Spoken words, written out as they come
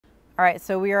All right,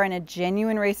 so we are in a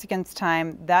genuine race against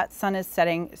time. That sun is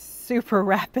setting super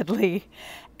rapidly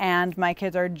and my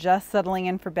kids are just settling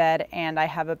in for bed and I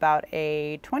have about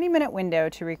a 20-minute window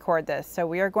to record this. So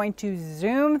we are going to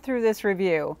zoom through this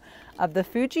review of the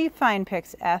Fuji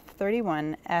Finepix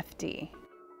F31FD.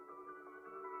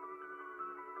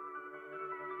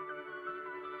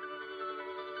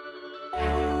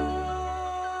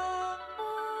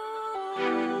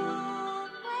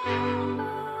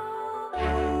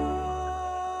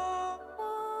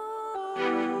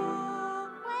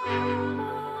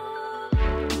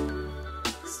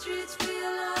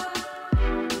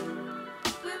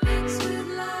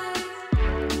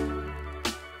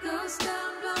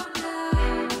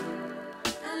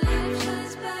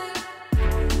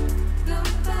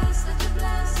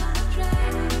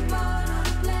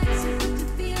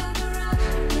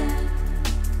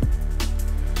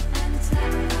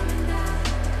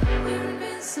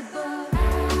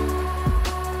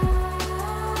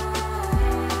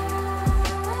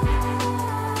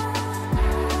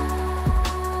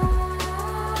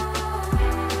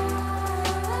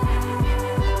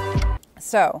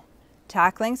 So,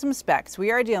 tackling some specs,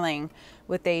 we are dealing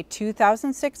with a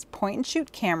 2006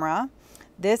 point-and-shoot camera.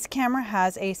 This camera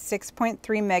has a 6.3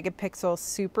 megapixel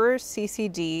Super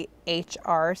CCD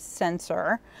HR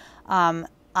sensor.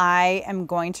 I am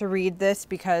going to read this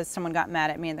because someone got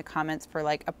mad at me in the comments for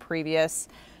like a previous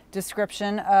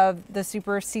description of the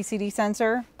Super CCD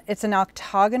sensor. It's an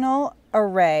octagonal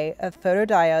array of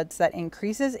photodiodes that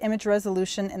increases image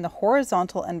resolution in the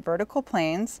horizontal and vertical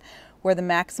planes where the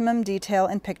maximum detail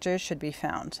in pictures should be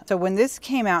found. So when this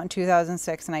came out in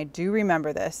 2006, and I do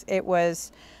remember this, it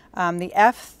was the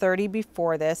F30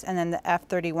 before this, and then the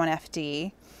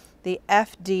F31FD. The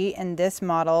FD in this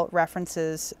model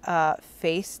references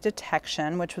face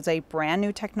detection, which was a brand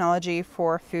new technology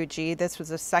for Fuji. This was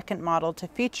the second model to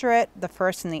feature it, the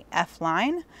first in the F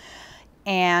line.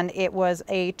 And it was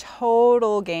a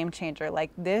total game changer. Like,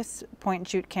 this point and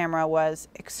shoot camera was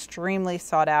extremely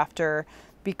sought after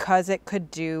because it could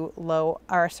do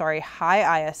high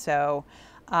ISO,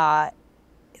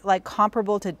 like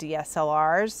comparable to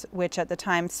DSLRs, which at the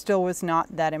time still was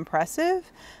not that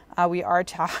impressive. We are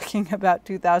talking about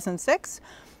 2006,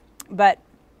 but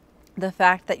the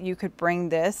fact that you could bring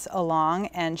this along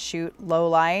and shoot low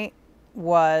light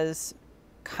was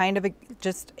kind of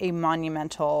just a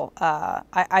monumental,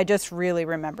 I just really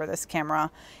remember this camera.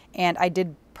 And I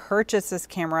did purchase this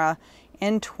camera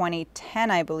in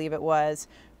 2010, I believe it was,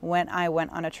 when I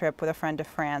went on a trip with a friend to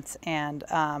France and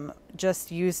just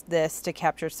used this to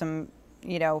capture some,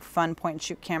 fun point and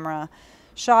shoot camera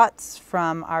shots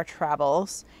from our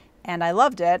travels. And I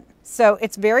loved it. So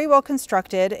it's very well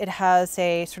constructed. It has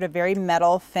a sort of very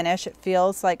metal finish. It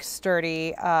feels like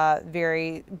sturdy,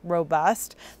 very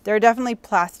robust. There are definitely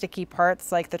plasticky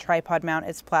parts, like the tripod mount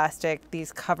is plastic.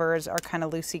 These covers are kind of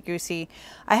loosey-goosey.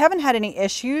 I haven't had any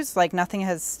issues, like nothing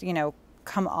has,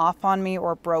 come off on me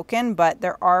or broken, but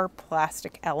there are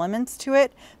plastic elements to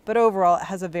it. But overall, it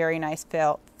has a very nice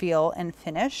feel and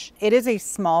finish. It is a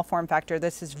small form factor.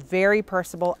 This is very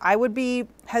purseable. I would be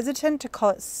hesitant to call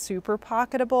it super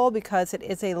pocketable because it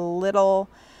is a little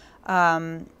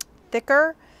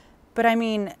thicker, but I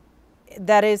mean,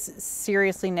 that is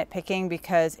seriously nitpicking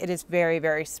because it is very,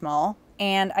 very small.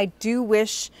 And I do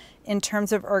wish, in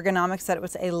terms of ergonomics, that it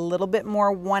was a little bit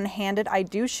more one-handed. I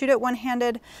do shoot it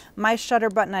one-handed. My shutter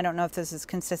button, I don't know if this is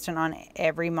consistent on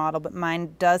every model, but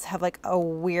mine does have like a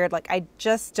weird, I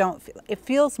just don't feel, it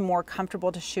feels more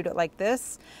comfortable to shoot it like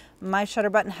this. My shutter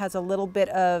button has a little bit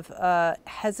of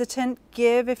hesitant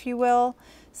give, if you will.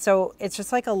 So it's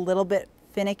just like a little bit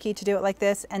finicky to do it like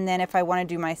this. And then if I want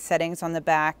to do my settings on the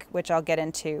back, which I'll get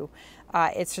into,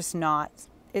 it's just not.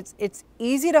 It's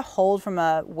easy to hold from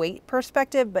a weight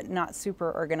perspective, but not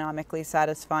super ergonomically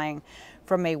satisfying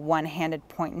from a one-handed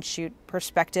point and shoot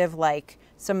perspective, like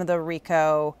some of the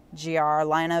Ricoh GR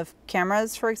line of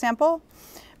cameras, for example.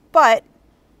 But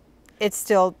it's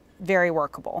still very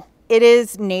workable. It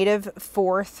is native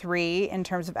 4:3 in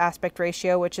terms of aspect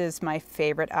ratio, which is my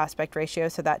favorite aspect ratio.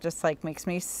 So that just makes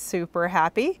me super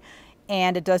happy.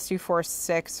 And it does do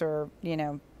 4:6 or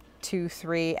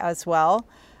 2:3 as well.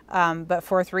 But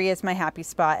 4:3 is my happy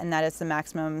spot, and that is the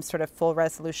maximum sort of full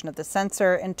resolution of the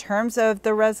sensor. In terms of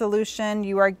the resolution,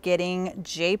 you are getting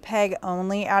JPEG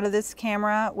only out of this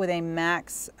camera with a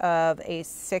max of a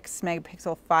 6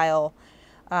 megapixel file,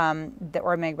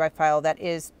 or megabyte file that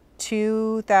is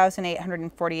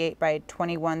 2,848 by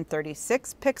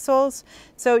 2136 pixels.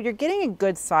 So you're getting a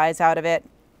good size out of it,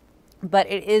 but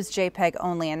it is JPEG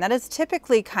only, and that is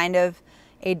typically kind of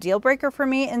a deal breaker for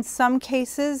me in some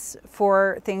cases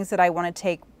for things that I want to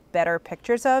take better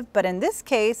pictures of. But in this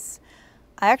case,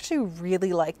 I actually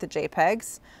really like the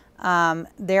JPEGs.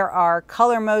 There are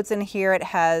color modes in here. It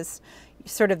has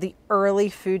sort of the early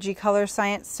Fuji color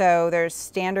science. So there's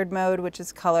standard mode, which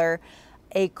is color,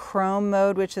 a chrome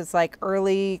mode, which is like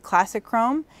early classic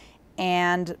chrome,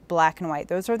 and black and white.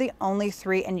 Those are the only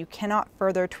three, and you cannot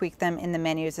further tweak them in the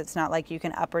menus. It's not like you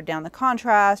can up or down the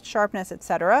contrast, sharpness,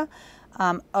 etc.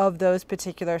 Of those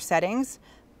particular settings,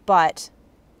 but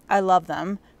I love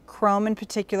them. Chrome in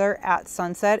particular at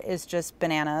sunset is just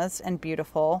bananas and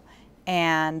beautiful,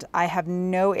 and I have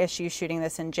no issue shooting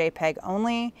this in JPEG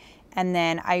only, and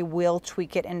then I will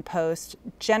tweak it in post.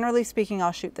 Generally speaking,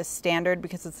 I'll shoot the standard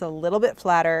because it's a little bit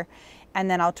flatter, and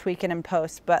then I'll tweak it in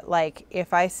post. But like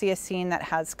if I see a scene that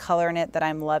has color in it that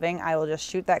I'm loving, I will just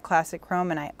shoot that classic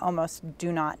chrome and I almost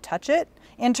do not touch it.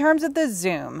 In terms of the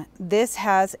zoom, this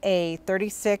has a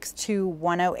 36 to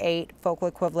 108 focal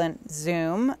equivalent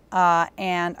zoom,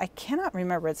 and I cannot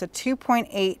remember, it's a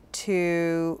 2.8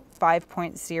 to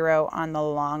 5.0 on the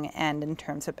long end in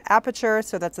terms of aperture,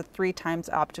 so that's a 3 times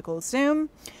optical zoom.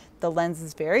 The lens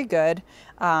is very good,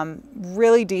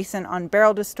 really decent on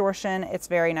barrel distortion. It's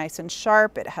very nice and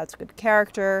sharp. It has good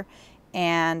character,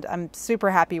 and I'm super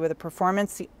happy with the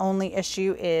performance. The only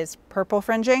issue is purple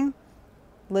fringing.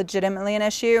 Legitimately an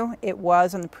issue. It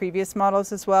was on the previous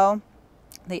models as well,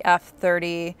 the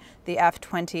F30, the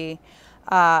F20.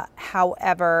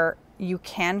 However, you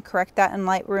can correct that in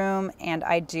Lightroom, and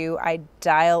I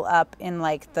dial up in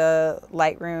like the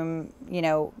Lightroom, you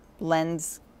know,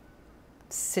 lens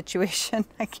situation.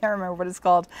 I can't remember what it's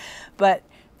called, but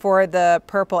for the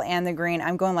purple and the green,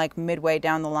 I'm going like midway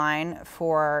down the line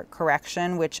for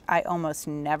correction, which I almost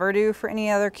never do for any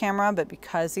other camera, but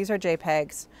because these are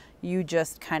JPEGs, you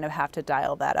just kind of have to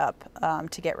dial that up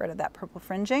to get rid of that purple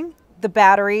fringing. The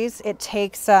batteries, it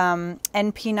takes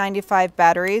NP95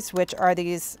 batteries, which are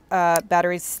these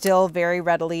batteries still very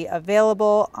readily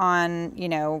available on, you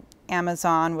know,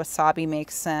 Amazon. Wasabi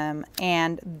makes them,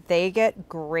 and they get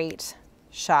great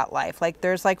shot life. Like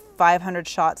there's like 500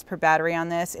 shots per battery on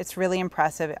this. It's really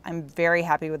impressive. I'm very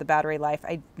happy with the battery life.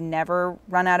 I never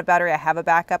run out of battery. I have a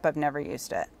backup. I've never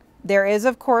used it. There is,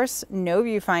 of course, no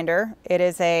viewfinder. It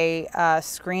is a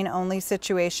screen-only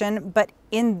situation, but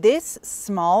in this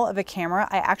small of a camera,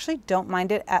 I actually don't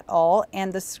mind it at all.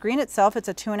 And the screen itself, it's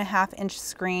a 2.5-inch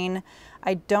screen.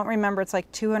 I don't remember, it's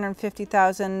like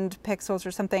 250,000 pixels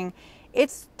or something.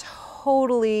 It's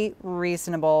totally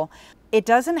reasonable. It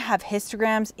doesn't have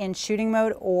histograms in shooting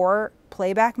mode or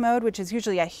playback mode, which is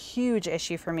usually a huge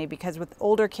issue for me because with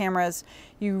older cameras,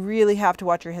 you really have to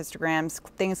watch your histograms.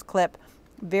 Things clip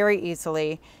very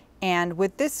easily. And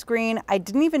with this screen, I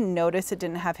didn't even notice it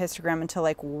didn't have histogram until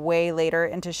like way later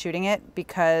into shooting it,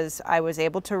 because I was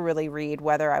able to really read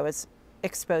whether I was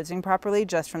exposing properly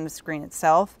just from the screen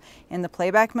itself in the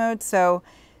playback mode. So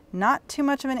not too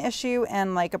much of an issue,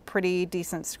 and like a pretty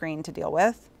decent screen to deal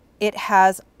with. It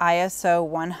has ISO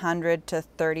 100 to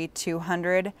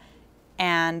 3200,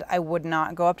 and I would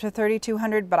not go up to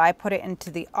 3200, but I put it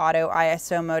into the auto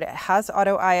ISO mode. It has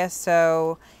auto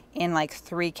ISO in like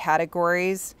 3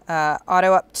 categories,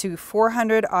 auto up to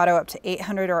 400, auto up to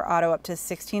 800, or auto up to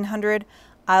 1600.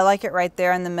 I like it right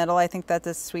there in the middle. I think that's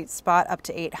a sweet spot, up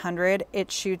to 800.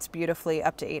 It shoots beautifully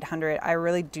up to 800. I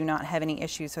really do not have any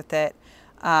issues with it.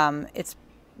 It's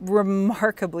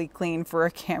remarkably clean for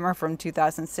a camera from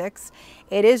 2006.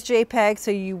 It is JPEG,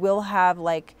 so you will have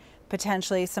like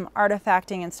potentially some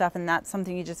artifacting and stuff, and that's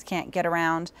something you just can't get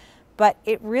around. But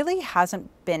it really hasn't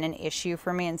been an issue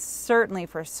for me, and certainly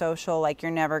for social, like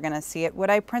you're never gonna see it. Would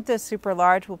I print this super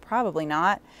large? Well, probably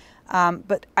not.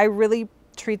 But I really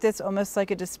treat this almost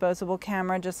like a disposable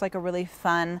camera, just like a really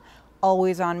fun,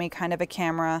 always on me kind of a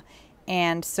camera.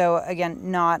 And so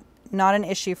again, not an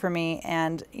issue for me.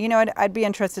 And you know, I'd be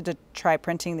interested to try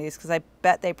printing these, because I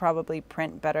bet they probably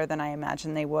print better than I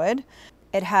imagine they would.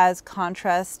 It has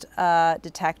contrast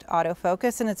detect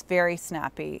autofocus, and it's very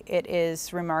snappy. It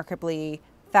is remarkably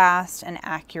fast and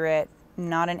accurate,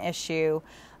 not an issue.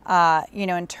 You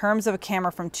know, in terms of a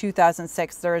camera from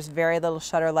 2006, there is very little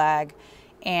shutter lag,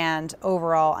 and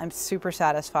overall, I'm super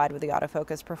satisfied with the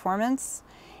autofocus performance.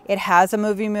 It has a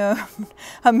movie mode.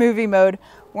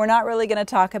 We're not really going to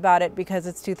talk about it because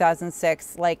it's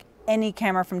 2006. Like any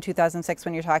camera from 2006,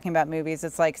 when you're talking about movies,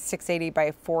 it's like 680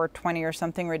 by 420 or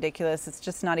something ridiculous. It's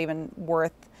just not even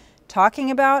worth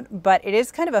talking about, but it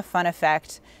is kind of a fun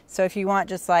effect. So if you want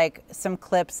just like some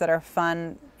clips that are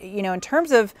fun, you know, in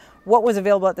terms of what was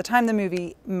available at the time, the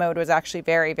movie mode was actually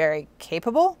very, very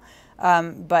capable.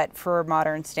 But for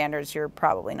modern standards, you're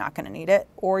probably not going to need it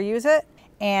or use it.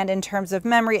 And in terms of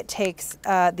memory, it takes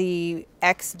the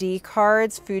XD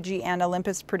cards. Fuji and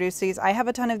Olympus produce these. I have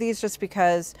a ton of these just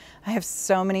because I have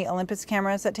so many Olympus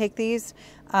cameras that take these.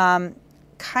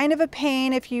 Kind of a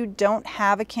pain if you don't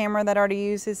have a camera that already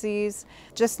uses these.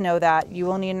 Just know that you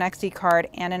will need an XD card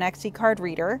and an XD card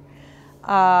reader.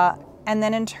 And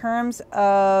then in terms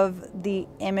of the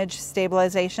image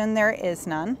stabilization, there is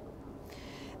none.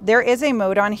 There is a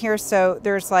mode on here, so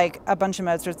there's like a bunch of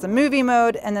modes. There's the movie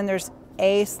mode, and then there's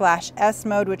A/S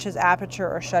mode, which is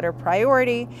aperture or shutter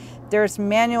priority. There's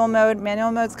manual mode.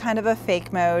 Manual mode's kind of a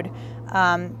fake mode.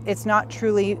 It's not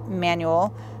truly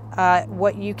manual.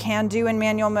 What you can do in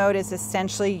manual mode is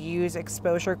essentially use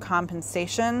exposure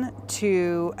compensation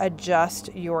to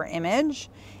adjust your image,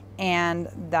 and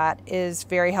that is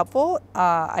very helpful.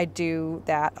 I do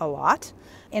that a lot.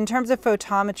 In terms of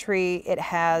photometry, it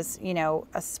has, you know,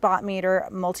 a spot meter,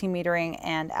 multimetering,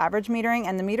 and average metering,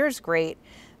 and the meter is great.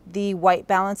 The white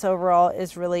balance overall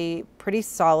is really pretty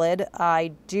solid.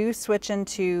 I do switch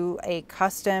into a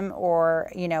custom, or,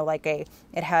 you know, like it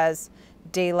has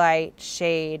daylight,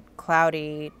 shade,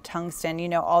 cloudy, tungsten, you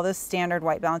know, all the standard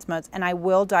white balance modes. And I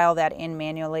will dial that in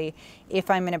manually if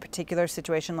I'm in a particular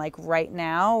situation, like right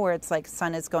now where it's like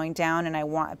sun is going down and I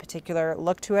want a particular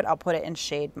look to it. I'll put it in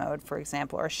shade mode, for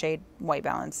example, or shade white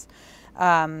balance.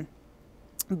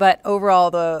 But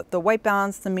overall, the white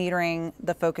balance, the metering,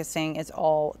 the focusing is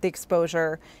all, the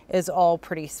exposure is all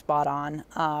pretty spot on,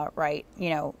 right,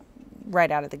 you know,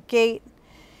 right out of the gate.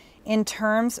 In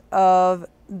terms of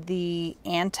the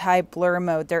anti-blur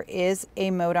mode, there is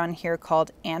a mode on here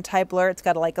called anti-blur. It's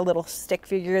got like a little stick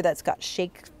figure that's got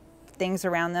shake things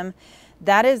around them.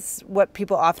 That is what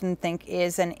people often think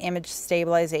is an image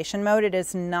stabilization mode. It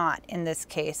is not in this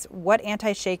case. What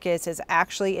anti-shake is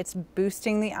actually it's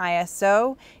boosting the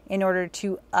ISO in order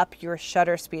to up your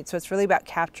shutter speed. So it's really about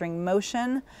capturing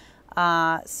motion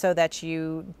so that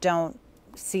you don't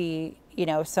see, you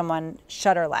know, someone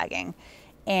shutter lagging.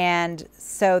 And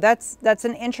so that's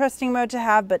an interesting mode to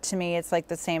have, but to me it's like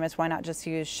the same as why not just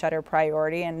use shutter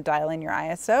priority and dial in your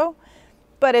ISO,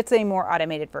 but it's a more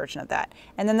automated version of that.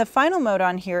 And then the final mode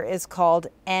on here is called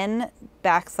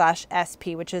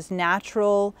N/SP, which is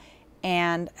natural,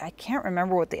 and I can't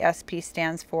remember what the SP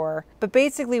stands for, but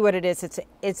basically what it is,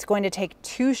 it's going to take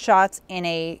 2 shots in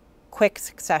a quick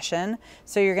succession.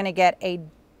 So you're going to get a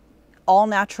all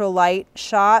natural light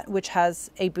shot, which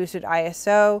has a boosted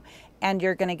ISO, and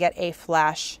you're going to get a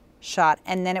flash shot,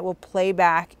 and then it will play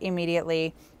back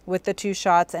immediately with the 2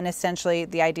 shots. And essentially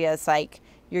the idea is like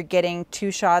you're getting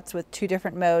 2 shots with 2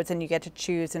 different modes, and you get to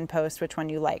choose in post which one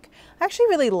you like. I actually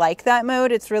really like that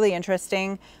mode. It's really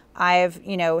interesting. I've,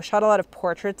 you know, shot a lot of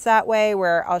portraits that way,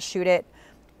 where I'll shoot it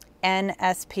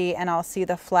NSP and I'll see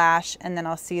the flash, and then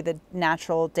I'll see the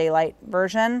natural daylight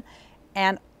version,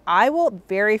 and I will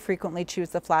very frequently choose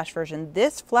the flash version.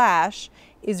 This flash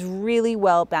is really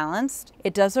well balanced.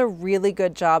 It does a really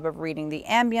good job of reading the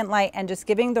ambient light and just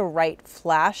giving the right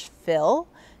flash fill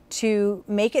to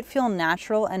make it feel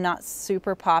natural and not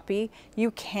super poppy.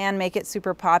 You can make it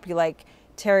super poppy like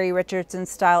Terry Richardson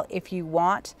style if you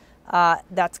want.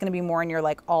 That's going to be more in your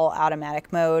like all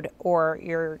automatic mode, or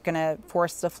you're going to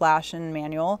force the flash in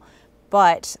manual.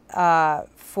 But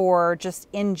for just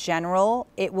in general,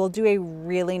 it will do a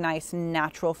really nice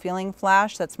natural feeling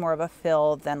flash that's more of a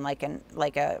fill than like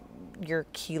your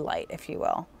key light, if you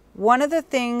will. One of the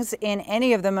things in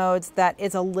any of the modes that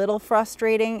is a little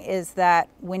frustrating is that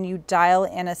when you dial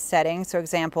in a setting, so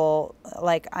example,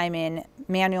 like I'm in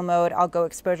manual mode, I'll go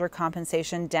exposure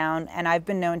compensation down, and I've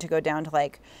been known to go down to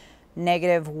like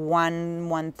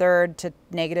 -1/3 to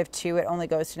 -2. It only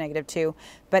goes to -2.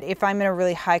 But if I'm in a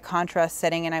really high contrast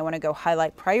setting and I want to go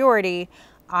highlight priority,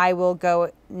 I will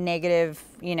go negative,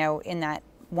 you know, in that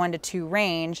 1 to 2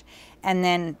 range, and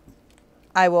then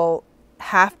I will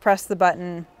half press the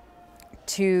button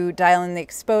to dial in the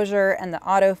exposure and the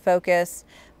autofocus,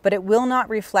 but it will not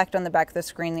reflect on the back of the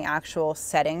screen the actual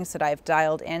settings that I've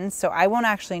dialed in. So I won't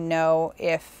actually know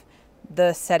if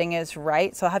the setting is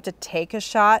right. So I'll have to take a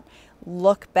shot,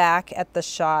 look back at the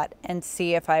shot and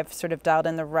see if I've sort of dialed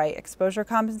in the right exposure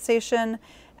compensation,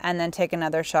 and then take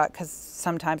another shot, because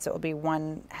sometimes it will be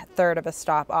 1/3 of a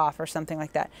stop off or something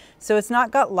like that. So it's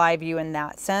not got live view in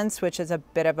that sense, which is a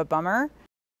bit of a bummer.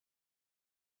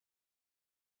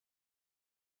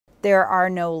 There are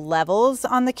no levels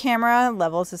on the camera.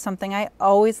 Levels is something I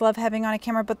always love having on a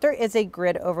camera, but there is a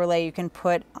grid overlay you can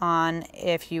put on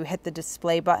if you hit the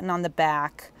display button on the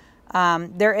back.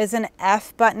 There is an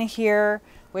F button here,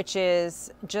 which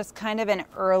is just kind of an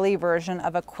early version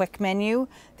of a quick menu.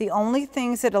 The only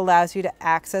things it allows you to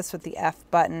access with the F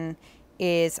button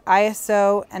is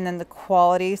ISO, and then the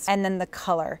quality, and then the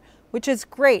color, which is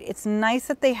great. It's nice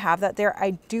that they have that there.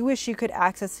 I do wish you could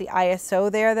access the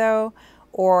ISO there though,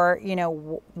 or, you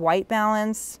know, white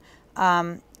balance.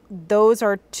 Those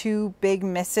are two big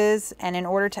misses, and in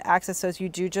order to access those, you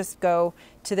do just go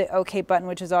to the OK button,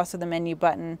 which is also the menu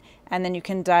button, and then you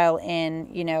can dial in,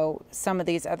 you know, some of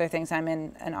these other things. I'm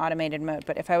in an automated mode,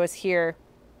 but if I was here,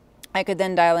 I could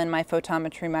then dial in my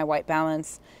photometry, my white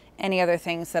balance, any other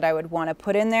things that I would want to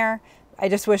put in there. I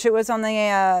just wish it was on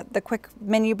the quick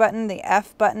menu button, the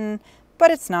F button, but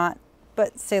it's not.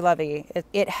 But c'est la vie.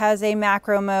 It has a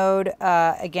macro mode.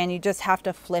 Again, you just have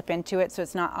to flip into it, so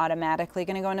it's not automatically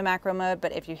going to go into macro mode.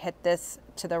 But if you hit this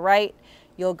to the right,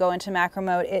 you'll go into macro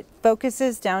mode. It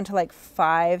focuses down to like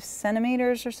 5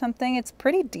 centimeters or something. It's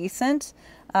pretty decent.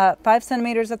 5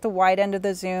 centimeters at the wide end of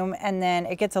the zoom, and then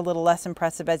it gets a little less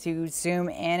impressive as you zoom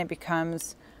in. It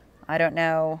becomes, I don't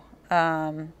know,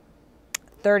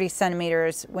 30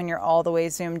 centimeters when you're all the way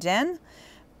zoomed in.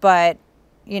 But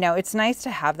you know, it's nice to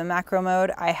have the macro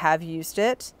mode. I have used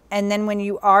it. And then when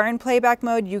you are in playback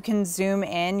mode, you can zoom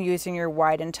in using your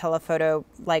wide and telephoto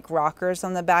like rockers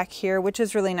on the back here, which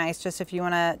is really nice just if you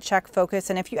want to check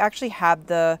focus. And if you actually have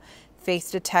the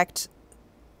face detect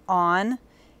on,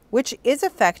 which is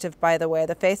effective, by the way,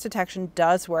 the face detection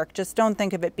does work. Just don't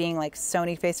think of it being like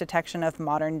Sony face detection of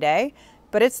modern day,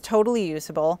 but it's totally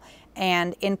usable.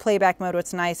 And in playback mode,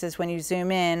 what's nice is when you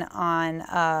zoom in on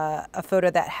a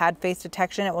photo that had face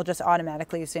detection, it will just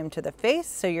automatically zoom to the face,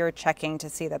 so you're checking to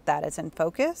see that that is in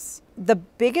focus. The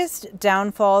biggest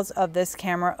downfalls of this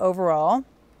camera overall,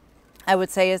 I would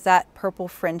say, is that purple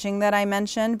fringing that I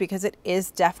mentioned, because it is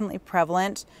definitely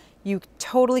prevalent. You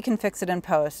totally can fix it in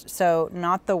post, so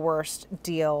not the worst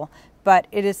deal, but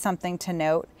it is something to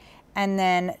note. And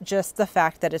then just the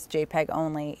fact that it's JPEG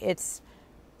only. It's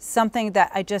something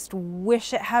that I just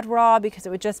wish it had RAW, because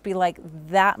it would just be like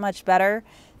that much better.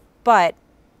 But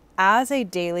as a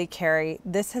daily carry,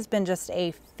 this has been just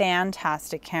a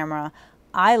fantastic camera.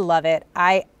 I love it.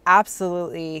 I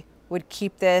absolutely would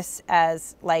keep this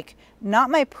as like, not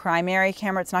my primary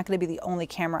camera. It's not going to be the only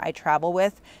camera I travel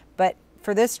with, but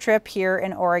for this trip here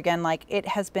in Oregon, like, it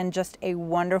has been just a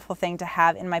wonderful thing to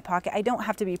have in my pocket. I don't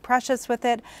have to be precious with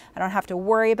it. I don't have to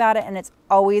worry about it, and it's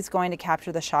always going to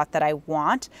capture the shot that I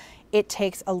want. It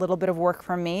takes a little bit of work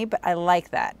from me, but I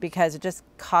like that because it just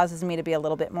causes me to be a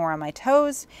little bit more on my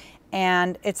toes,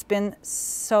 and it's been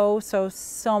so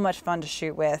much fun to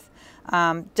shoot with.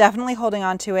 Definitely holding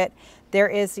on to it. There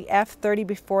is the F30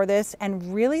 before this,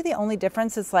 and really the only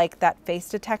difference is like that face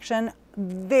detection.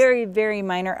 Very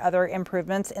minor other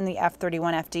improvements in the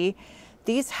F31FD.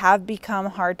 These have become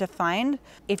hard to find.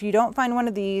 If you don't find one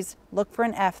of these, look for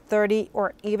an F30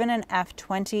 or even an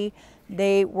F20.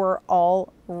 They were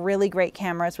all really great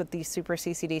cameras with these super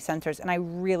CCD sensors, and I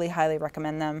really highly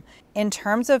recommend them. In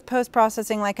terms of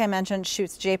post-processing, like I mentioned,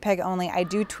 shoots JPEG only. I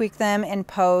do tweak them in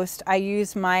post. I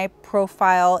use my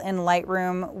profile in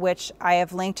Lightroom, which I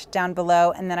have linked down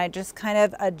below, and then I just kind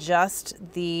of adjust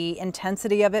the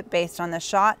intensity of it based on the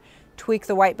shot, tweak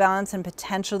the white balance and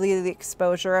potentially the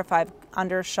exposure if I've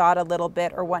undershot a little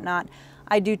bit or whatnot.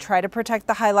 I do try to protect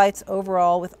the highlights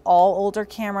overall with all older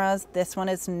cameras. This one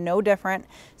is no different,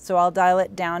 so I'll dial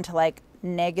it down to like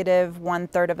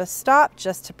 -1/3 of a stop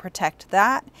just to protect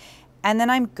that. And then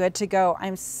I'm good to go.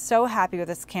 I'm so happy with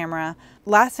this camera.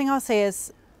 Last thing I'll say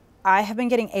is I have been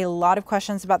getting a lot of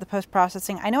questions about the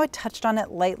post-processing. I know I touched on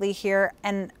it lightly here,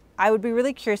 and I would be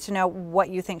really curious to know what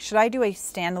you think. Should I do a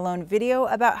standalone video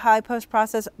about how I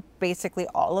post-process basically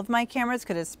all of my cameras,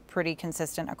 because it's pretty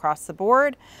consistent across the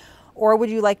board? Or would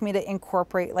you like me to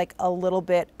incorporate like a little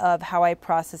bit of how I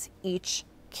process each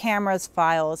camera's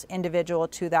files individual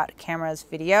to that camera's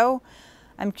video?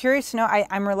 I'm curious to know.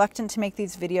 I'm reluctant to make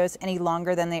these videos any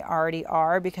longer than they already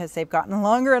are because they've gotten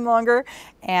longer and longer,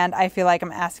 and I feel like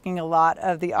I'm asking a lot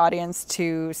of the audience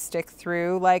to stick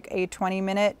through like a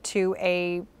 20-minute to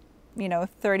a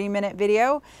 30-minute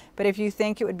video. But if you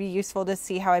think it would be useful to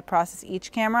see how I process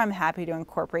each camera, I'm happy to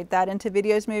incorporate that into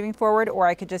videos moving forward, or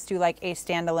I could just do like a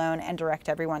standalone and direct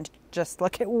everyone to just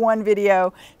look at one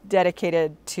video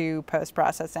dedicated to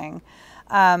post-processing.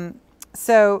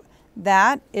 So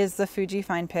that is the Fuji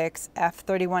Finepix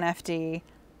F31FD.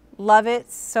 Love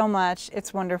it so much.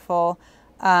 It's wonderful.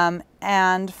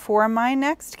 And for my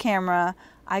next camera,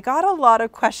 I got a lot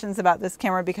of questions about this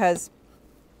camera because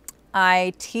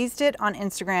I teased it on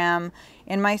Instagram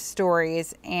in my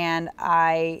stories, and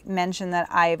I mentioned that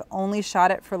I've only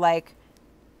shot it for like,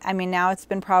 now it's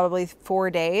been probably 4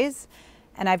 days,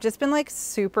 And I've just been like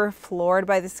super floored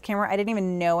by this camera. I didn't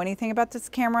even know anything about this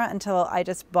camera until I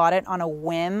just bought it on a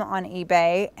whim on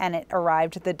eBay, and it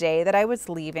arrived the day that I was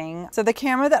leaving. So the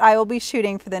camera that I will be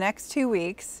shooting for the next 2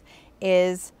 weeks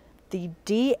is the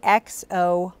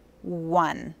DxO1.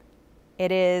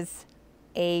 It is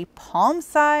a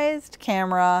palm-sized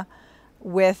camera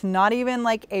with not even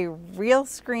like a real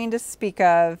screen to speak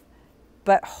of,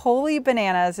 but holy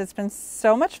bananas, it's been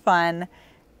so much fun,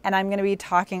 and I'm gonna be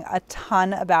talking a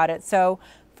ton about it. So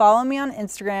follow me on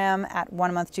Instagram at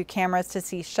 1 Month 2 Cameras to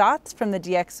see shots from the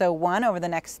DxO1 over the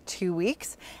next 2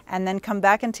 weeks, and then come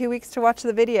back in 2 weeks to watch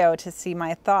the video to see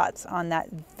my thoughts on that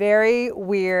very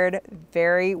weird,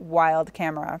 very wild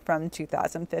camera from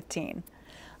 2015.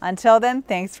 Until then,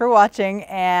 thanks for watching,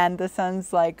 and the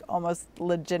sun's like almost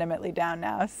legitimately down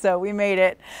now, so we made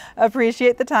it.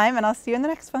 Appreciate the time, and I'll see you in the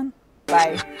next one.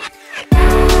 Bye.